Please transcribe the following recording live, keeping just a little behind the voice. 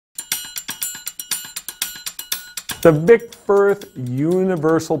The Vic Firth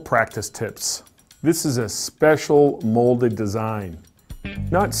Universal Practice Tips. This is a special molded design.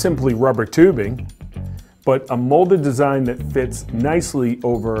 Not simply rubber tubing, but a molded design that fits nicely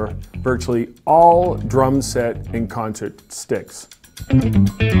over virtually all drum set and concert sticks.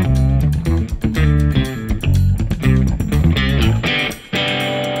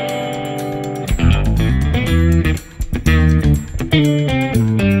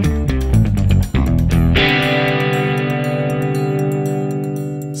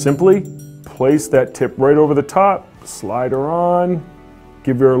 Simply place that tip right over the top, slide her on,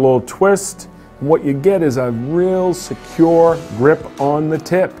 give her a little twist, and what you get is a real secure grip on the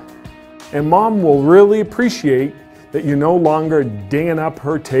tip. And Mom will really appreciate that you're no longer dinging up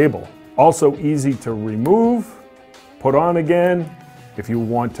her table. Also easy to remove, put on again if you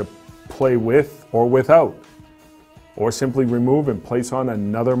want to play with or without, or simply remove and place on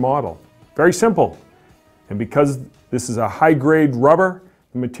another model. Very simple. And because this is a high-grade rubber,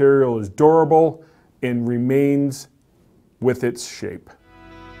 the material is durable and remains with its shape.